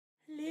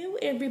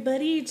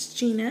everybody, it's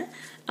Gina.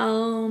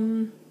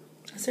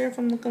 Sorry if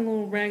I'm looking a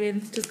little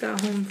ragged. Just got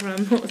home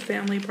from a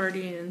family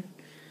party and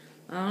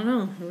I don't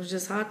know, it was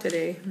just hot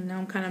today. And now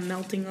I'm kind of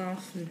melting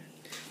off and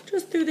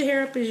just threw the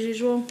hair up as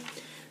usual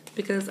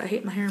because I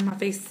hate my hair in my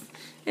face.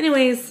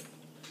 Anyways,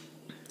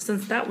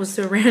 since that was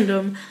so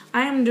random,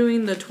 I am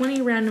doing the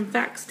 20 random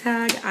facts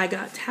tag. I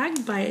got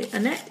tagged by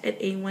Annette at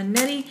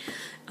A1Netty.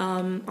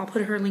 I'll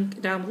put her link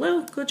down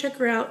below. Go check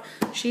her out.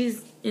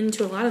 She's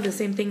into a lot of the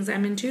same things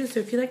I'm into, so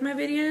if you like my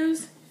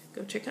videos,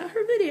 go check out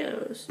her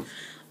videos.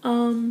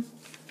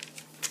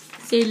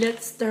 So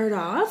let's start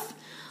off.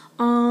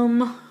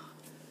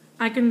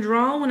 I can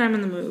draw when I'm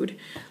in the mood.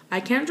 I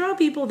can't draw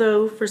people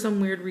though for some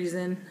weird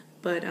reason,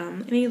 but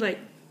any like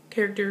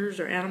characters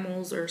or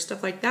animals or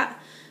stuff like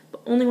that,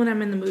 but only when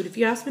I'm in the mood. If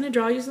you ask me to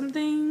draw you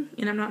something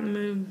and I'm not in the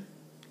mood,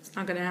 it's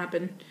not gonna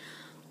happen.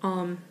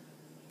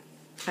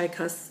 I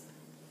cuss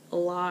a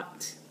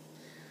lot,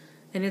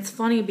 and it's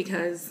funny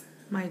because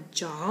my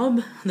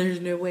job, there's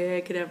no way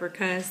I could ever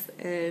cuss,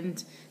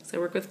 and so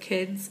I work with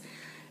kids,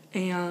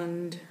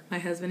 and my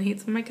husband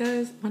hates when I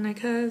cuss,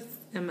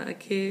 and my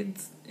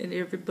kids and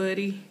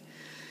everybody,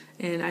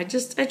 and I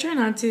try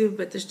not to,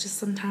 but there's just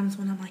sometimes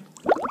when I'm like,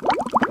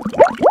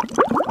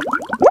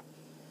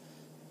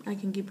 I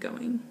can keep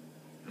going.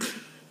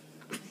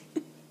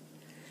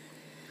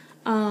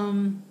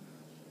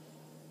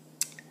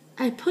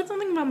 I put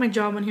something about my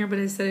job on here, but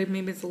I said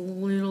maybe it's a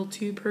little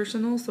too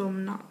personal, so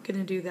I'm not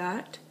gonna do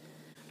that.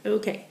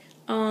 Okay,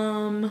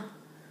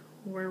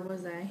 where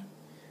was I?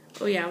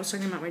 Oh yeah, I was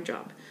talking about my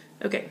job.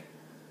 Okay,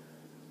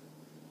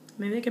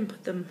 maybe I can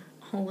put them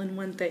all in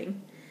one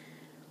thing.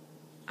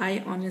 I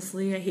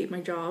hate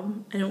my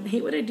job. I don't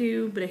hate what I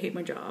do, but I hate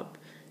my job.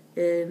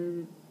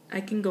 And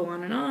I can go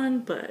on and on,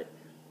 but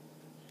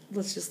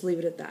let's just leave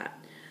it at that.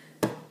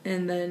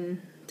 And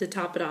then to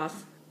top it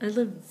off, I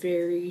live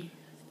very,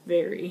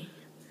 very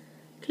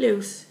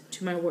close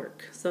to my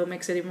work, so it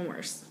makes it even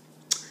worse.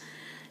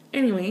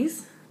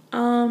 Anyways,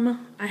 I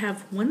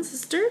have one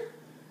sister,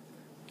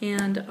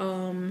 and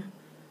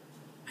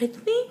I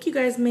think you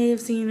guys may have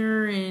seen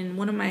her in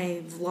one of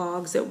my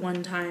vlogs at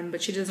one time,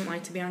 but she doesn't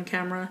like to be on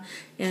camera,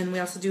 and we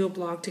also do a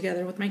vlog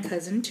together with my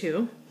cousin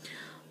too.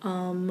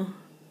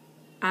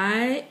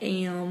 I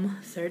am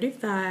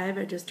 35.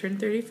 I just turned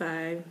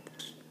 35.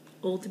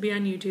 Old to be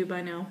on YouTube,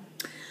 I know.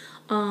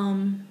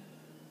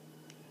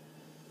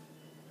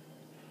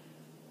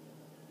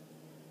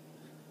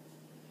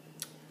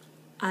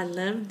 I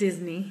love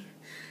Disney.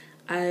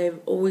 I've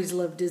always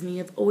loved Disney.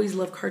 I've always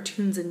loved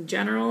cartoons in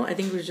general. I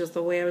think it was just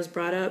the way I was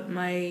brought up.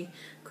 My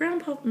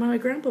grandpa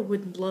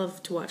would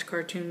love to watch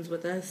cartoons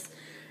with us.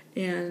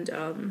 And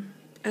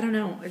I don't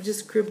know. I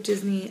just grew up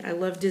Disney. I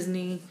love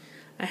Disney.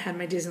 I had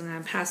my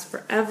Disneyland pass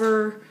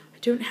forever. I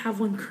don't have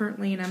one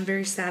currently, and I'm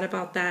very sad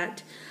about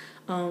that.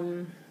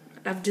 I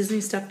have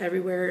Disney stuff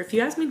everywhere. If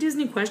you ask me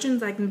Disney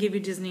questions, I can give you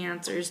Disney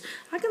answers.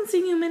 I can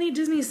sing you many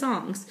Disney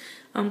songs.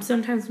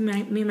 Sometimes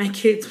me and my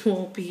kids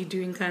will be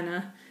doing kind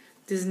of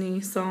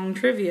Disney song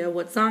trivia.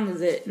 What song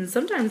is it? And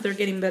sometimes they're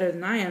getting better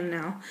than I am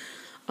now.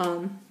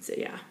 So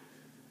yeah,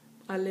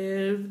 I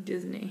love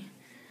Disney.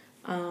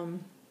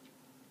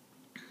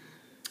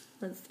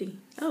 Let's see.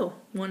 Oh,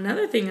 one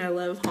other thing I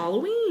love,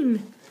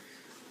 Halloween.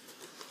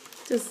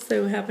 Just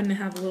so happen to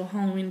have a little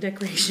Halloween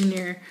decoration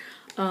here.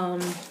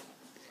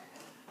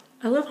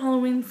 I love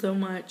Halloween so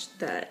much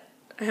that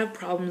I have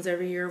problems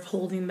every year of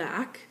holding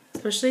back,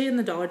 especially in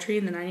the Dollar Tree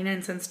and the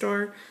 99-cent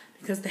store,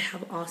 because they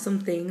have awesome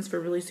things for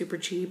really super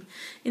cheap.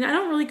 And I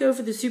don't really go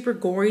for the super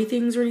gory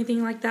things or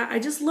anything like that. I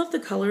just love the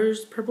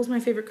colors. Purple's my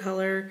favorite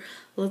color.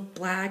 I love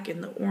black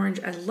and the orange.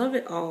 I love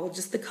it all.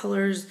 Just the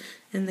colors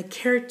and the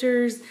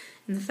characters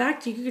and the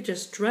fact you could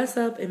just dress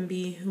up and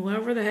be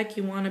whoever the heck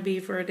you want to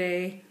be for a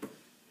day.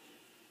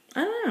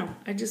 I don't know.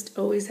 I just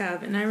always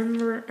have. And I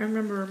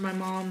remember my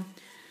mom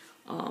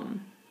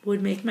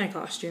would make my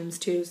costumes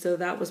too, so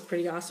that was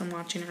pretty awesome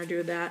watching her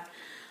do that.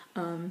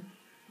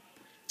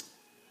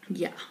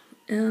 Yeah.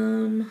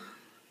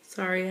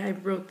 Sorry, I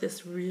wrote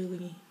this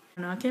really...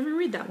 No, I can't even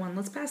read that one.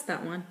 Let's pass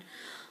that one.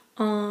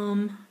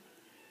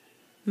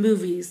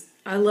 Movies.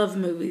 I love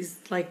movies.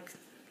 Like,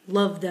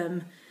 love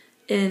them.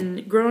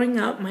 And growing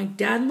up, my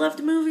dad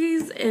loved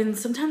movies, and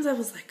sometimes I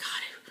was like,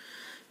 God,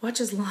 I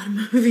watches a lot of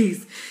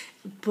movies.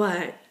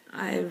 But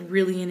I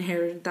really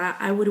inherited that.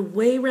 I would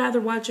way rather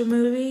watch a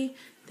movie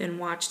than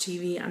watch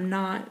TV. I'm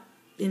not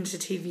into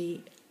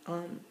TV,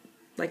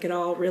 like at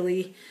all,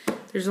 really.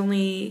 There's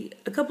only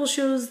a couple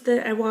shows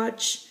that I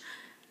watch.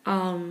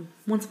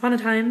 Once Upon a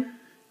Time,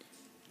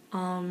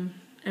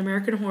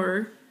 American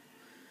Horror,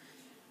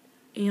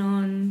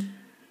 and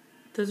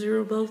those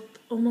are both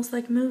almost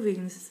like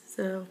movies,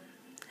 so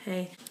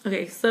hey.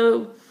 Okay,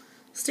 so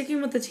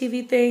sticking with the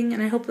TV thing,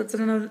 and I hope that's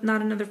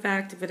not another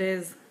fact. If it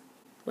is,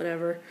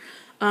 whatever.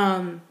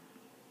 The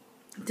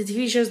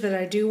TV shows that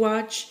I do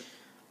watch,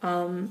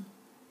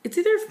 it's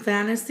either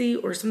fantasy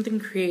or something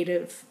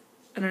creative.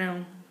 I don't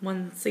know.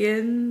 Once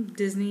again,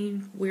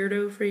 Disney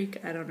weirdo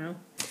freak. I don't know.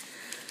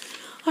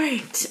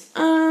 Alright.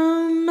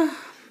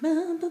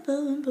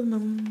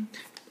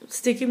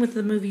 sticking with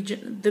the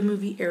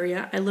movie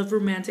area, I love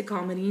romantic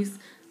comedies.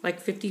 Like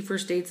 50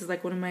 First Dates is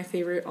like one of my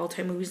favorite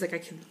all-time movies. Like I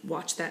could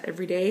watch that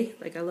every day.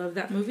 Like I love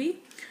that movie.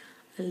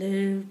 I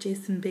love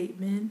Jason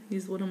Bateman.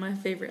 He's one of my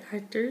favorite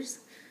actors.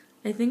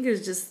 I think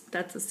it's just,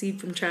 that's a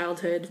seed from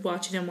childhood,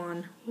 watching him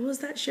on, what was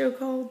that show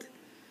called?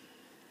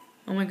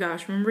 Oh my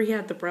gosh, remember he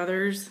had the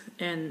brothers,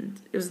 and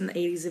it was in the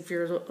 80s if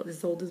you're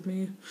as old as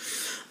me.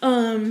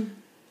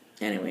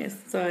 Anyways,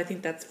 so I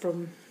think that's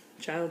from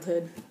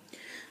childhood.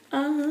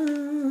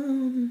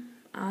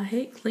 I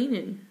hate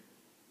cleaning.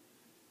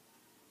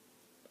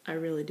 I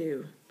really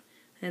do.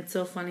 And it's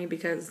so funny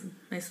because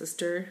my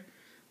sister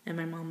and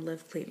my mom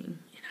love cleaning,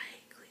 and I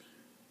hate cleaning.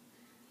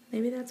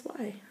 Maybe that's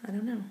why. I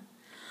don't know.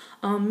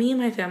 Me and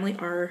my family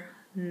are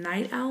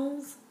night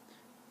owls.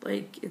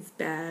 Like, it's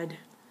bad.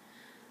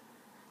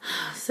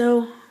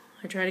 So,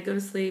 I try to go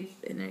to sleep,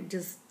 and I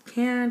just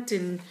can't.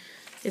 And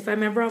if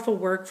I'm ever off of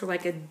work for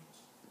like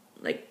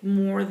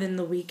more than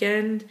the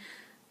weekend,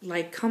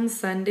 like come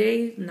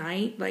Sunday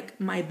night, like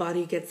my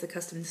body gets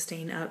accustomed to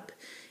staying up,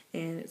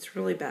 and it's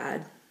really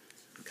bad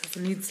because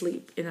I need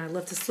sleep, and I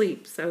love to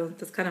sleep. So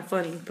that's kind of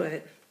funny,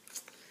 but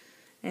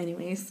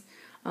anyways.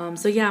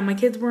 So yeah, my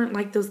kids weren't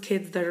like those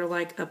kids that are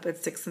like up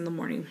at 6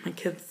 a.m. My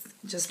kids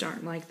just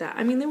aren't like that.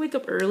 I mean, they wake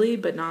up early,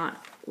 but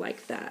not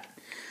like that.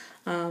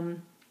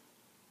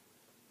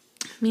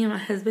 Me and my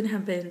husband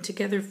have been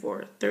together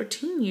for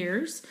 13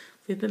 years.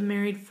 We've been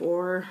married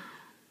for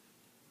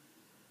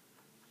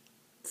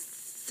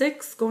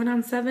 6, going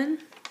on 7.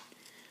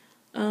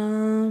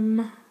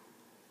 Oh,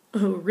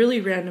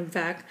 really random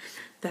fact.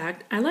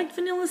 I like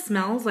vanilla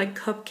smells, like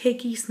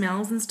cupcakey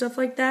smells and stuff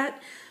like that.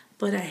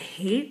 But I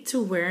hate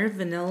to wear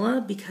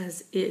vanilla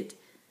because it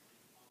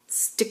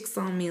sticks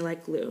on me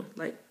like glue.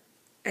 Like,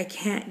 I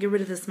can't get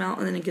rid of the smell,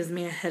 and then it gives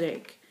me a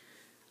headache.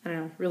 I don't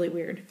know, really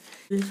weird.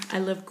 I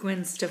love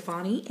Gwen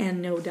Stefani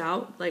and No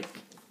Doubt. Like,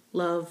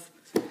 love.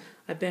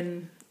 I've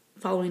been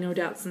following No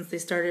Doubt since they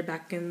started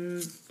back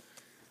in,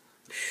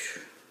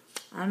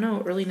 I don't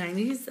know, early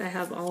 90s. I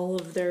have all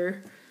of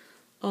their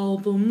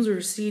albums or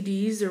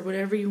CDs or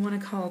whatever you want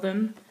to call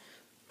them.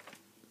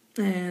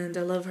 And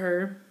I love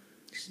her.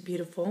 She's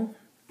beautiful.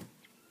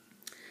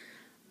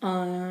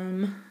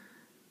 Oh,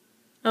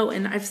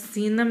 and I've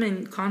seen them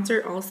in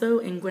concert also,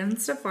 and Gwen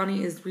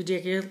Stefani is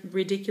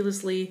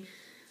ridiculously,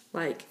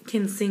 like,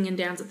 can sing and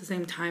dance at the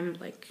same time.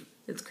 Like,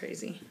 it's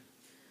crazy.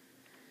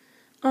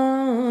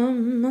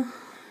 Oh,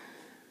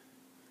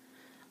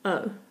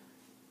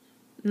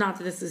 not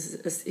that this is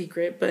a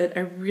secret, but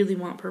I really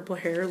want purple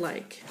hair,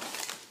 like,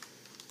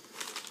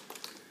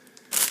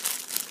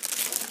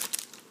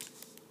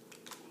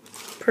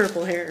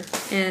 purple hair.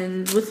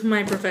 And with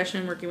my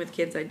profession working with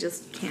kids, I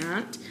just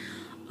can't.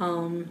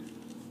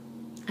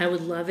 I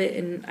would love it,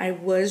 and I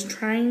was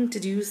trying to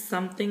do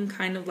something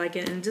kind of like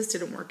it, and it just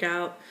didn't work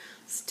out.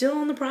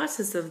 Still in the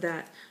process of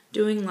that,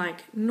 doing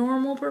like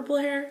normal purple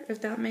hair,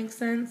 if that makes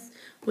sense,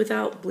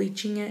 without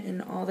bleaching it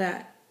and all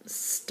that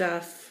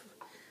stuff,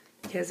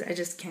 because I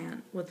just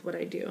can't with what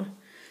I do.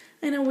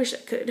 And I wish I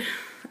could.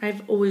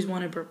 I've always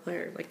wanted purple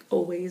hair, like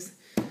always.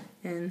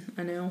 And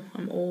I know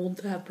I'm old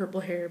to have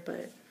purple hair,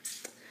 but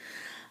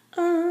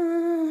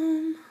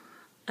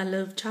I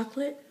love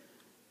chocolate,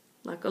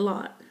 like a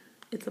lot.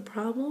 It's a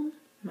problem.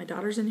 My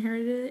daughter's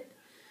inherited it.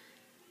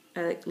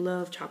 I like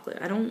love chocolate.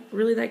 I don't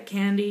really like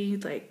candy.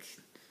 Like,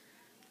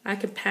 I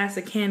could pass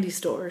a candy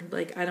store.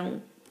 Like, I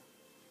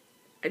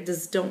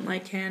just don't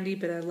like candy,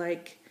 but I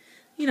like,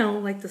 you know,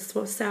 like the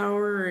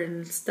sour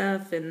and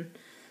stuff and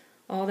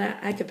all that.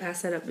 I could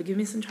pass that up, but give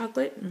me some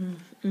chocolate.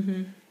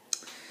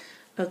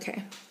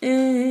 Okay.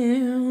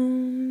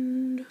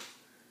 And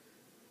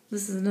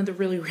this is another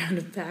really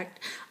random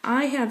fact.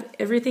 I have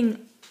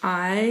everything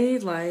I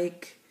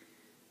like.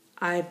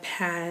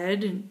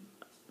 iPad,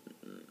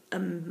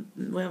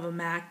 we have a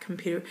Mac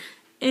computer.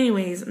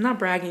 Anyways, I'm not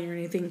bragging or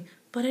anything,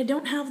 but I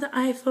don't have the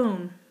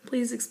iPhone.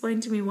 Please explain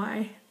to me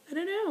why. I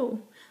don't know.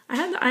 I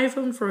had the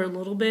iPhone for a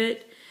little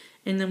bit,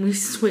 and then we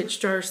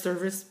switched our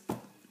service,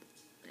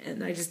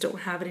 and I just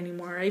don't have it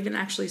anymore. I even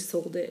actually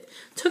sold it.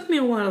 Took me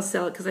a while to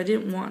sell it because I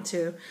didn't want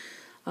to,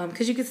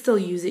 because you could still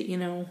use it, you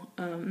know,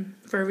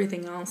 for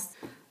everything else.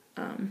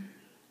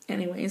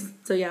 Anyways,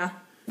 so yeah.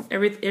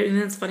 And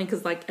it's funny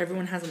because like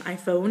everyone has an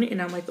iPhone,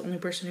 and I'm like the only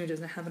person who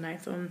doesn't have an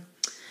iPhone.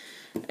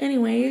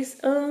 Anyways,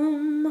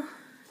 oh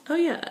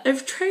yeah,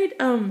 I've tried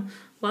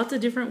lots of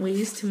different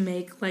ways to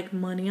make like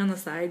money on the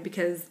side,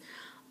 because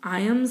I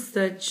am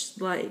such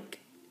like,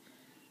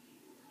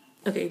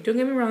 okay, don't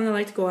get me wrong, I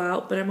like to go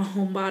out, but I'm a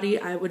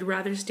homebody. I would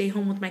rather stay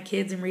home with my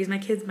kids and raise my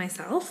kids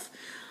myself.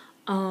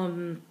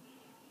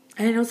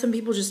 And I know some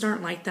people just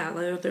aren't like that.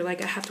 Like, they're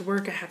like, I have to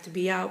work, I have to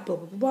be out, blah,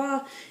 blah, blah,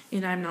 blah.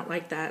 And I'm not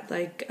like that.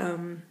 Like,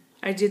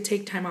 I did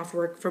take time off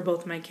work for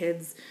both my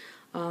kids.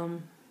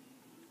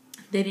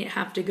 They didn't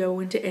have to go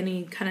into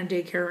any kind of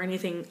daycare or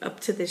anything up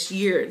to this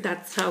year.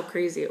 That's how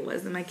crazy it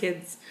was. And my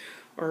kids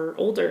are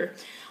older.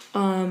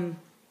 So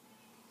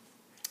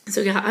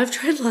yeah, I've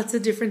tried lots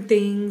of different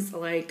things,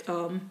 like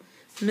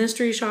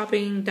mystery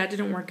shopping. That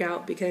didn't work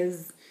out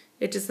because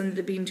It just ended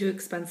up being too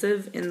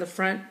expensive in the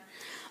front.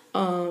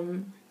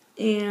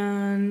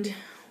 And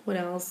what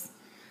else?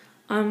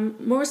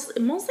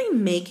 Mostly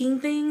making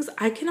things.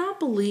 I cannot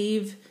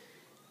believe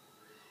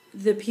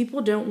that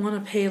people don't want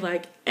to pay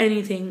like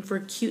anything for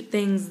cute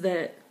things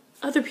that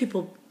other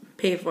people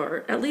pay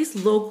for, at least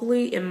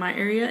locally in my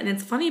area. And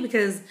it's funny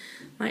because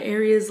my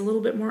area is a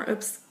little bit more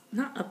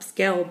not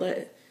upscale,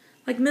 but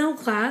like middle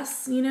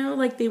class, you know,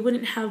 like they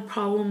wouldn't have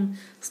problem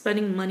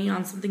spending money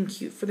on something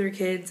cute for their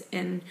kids.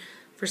 And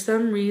for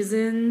some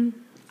reason,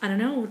 I don't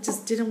know, it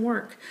just didn't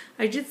work.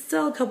 I did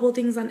sell a couple of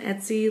things on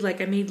Etsy.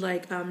 Like I made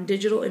like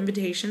digital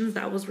invitations.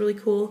 That was really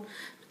cool.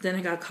 But then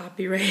I got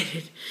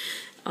copyrighted.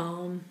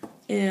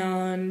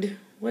 And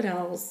what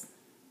else?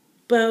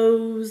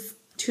 Bows,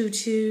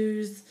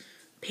 tutus,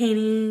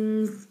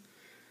 paintings,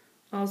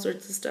 all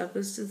sorts of stuff.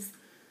 It's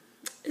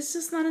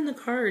just not in the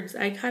cards.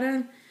 I kind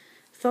of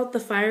felt the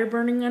fire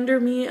burning under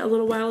me a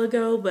little while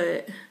ago,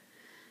 but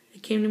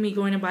it came to me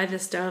going to buy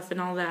this stuff and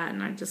all that,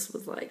 and I just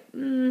was like,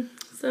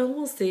 so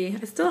we'll see.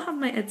 I still have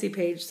my Etsy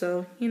page,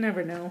 so you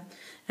never know.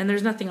 And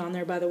there's nothing on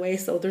there, by the way,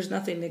 so there's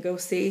nothing to go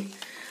see.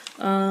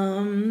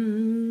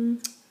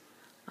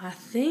 I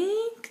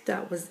think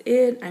that was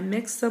it. I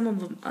mixed some of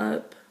them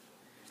up,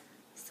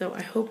 so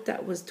I hope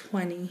that was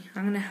 20.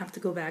 I'm going to have to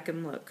go back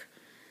and look.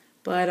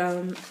 But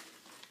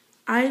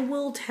I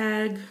will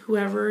tag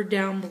whoever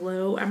down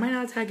below. I might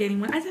not tag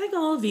anyone. I tag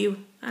all of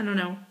you. I don't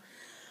know.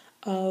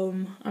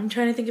 I'm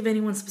trying to think of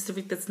anyone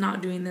specific that's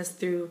not doing this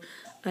through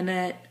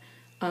Annette.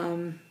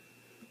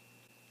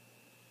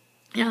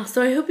 Yeah,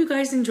 so I hope you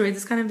guys enjoyed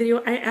this kind of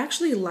video. I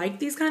actually like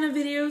these kind of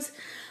videos.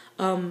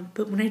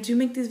 But when I do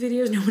make these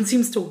videos, no one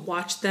seems to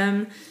watch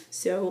them.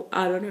 So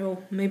I don't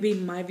know. Maybe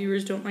my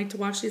viewers don't like to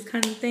watch these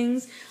kinds of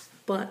things.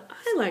 But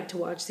I like to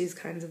watch these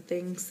kinds of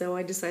things. So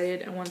I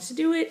decided I wanted to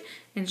do it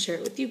and share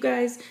it with you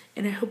guys.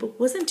 And I hope it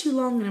wasn't too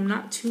long and I'm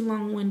not too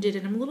long-winded.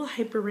 And I'm a little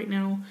hyper right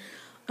now.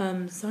 So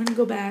I'm going to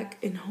go back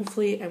and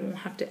hopefully I won't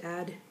have to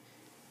add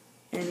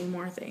any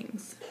more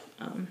things.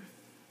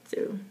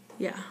 So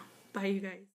yeah. Bye, you guys.